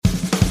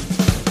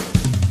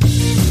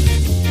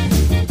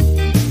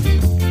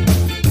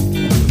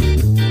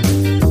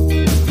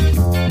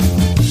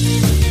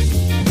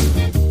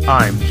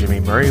I'm Jimmy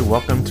Murray.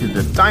 Welcome to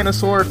the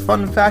Dinosaur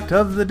Fun Fact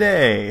of the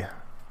Day.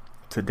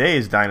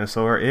 Today's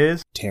dinosaur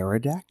is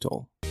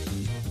Pterodactyl.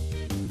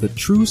 The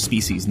true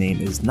species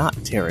name is not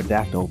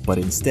pterodactyl, but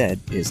instead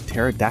is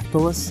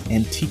Pterodactylus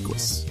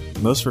antiquus.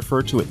 Most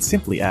refer to it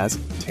simply as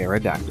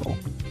pterodactyl.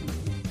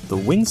 The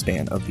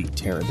wingspan of the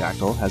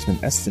pterodactyl has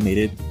been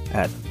estimated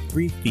at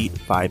 3 feet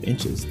 5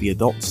 inches. The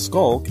adult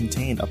skull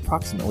contained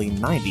approximately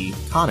 90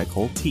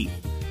 conical teeth.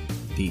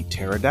 The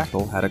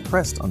pterodactyl had a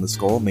crest on the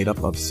skull made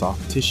up of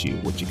soft tissue,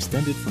 which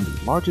extended from the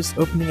largest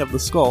opening of the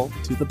skull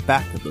to the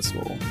back of the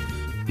skull.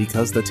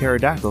 Because the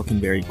pterodactyl can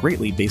vary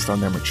greatly based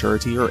on their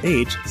maturity or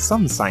age,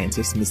 some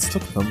scientists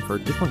mistook them for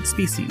different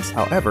species.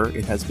 However,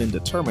 it has been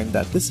determined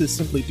that this is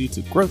simply due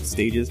to growth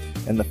stages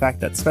and the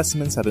fact that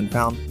specimens have been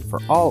found for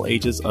all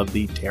ages of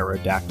the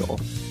pterodactyl.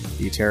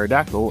 The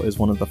pterodactyl is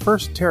one of the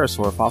first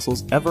pterosaur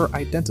fossils ever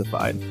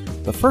identified.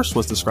 The first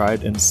was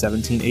described in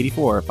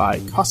 1784 by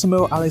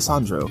Cosimo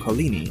Alessandro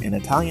Collini, an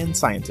Italian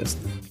scientist.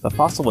 The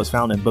fossil was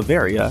found in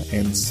Bavaria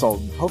in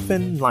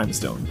Solnhofen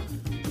limestone.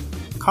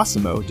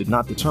 Cosimo did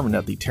not determine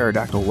that the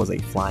pterodactyl was a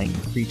flying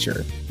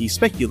creature. He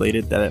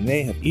speculated that it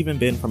may have even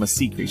been from a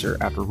sea creature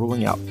after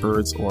ruling out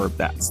birds or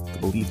bats. The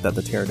belief that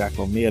the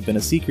pterodactyl may have been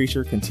a sea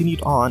creature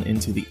continued on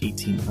into the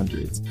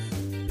 1800s.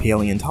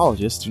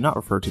 Paleontologists do not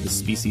refer to the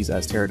species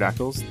as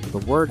pterodactyls. The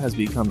word has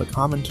become the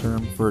common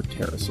term for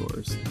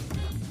pterosaurs.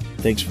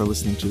 Thanks for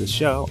listening to the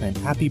show, and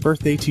happy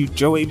birthday to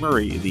Joey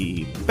Murray,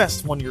 the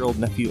best 1-year-old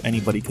nephew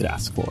anybody could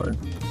ask for.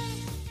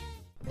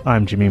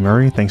 I'm Jimmy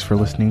Murray. Thanks for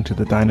listening to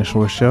the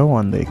Dinosaur Show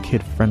on the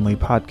Kid-Friendly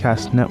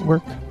Podcast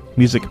Network.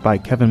 Music by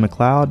Kevin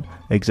MacLeod.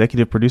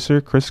 Executive producer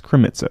Chris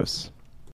Kremitzos.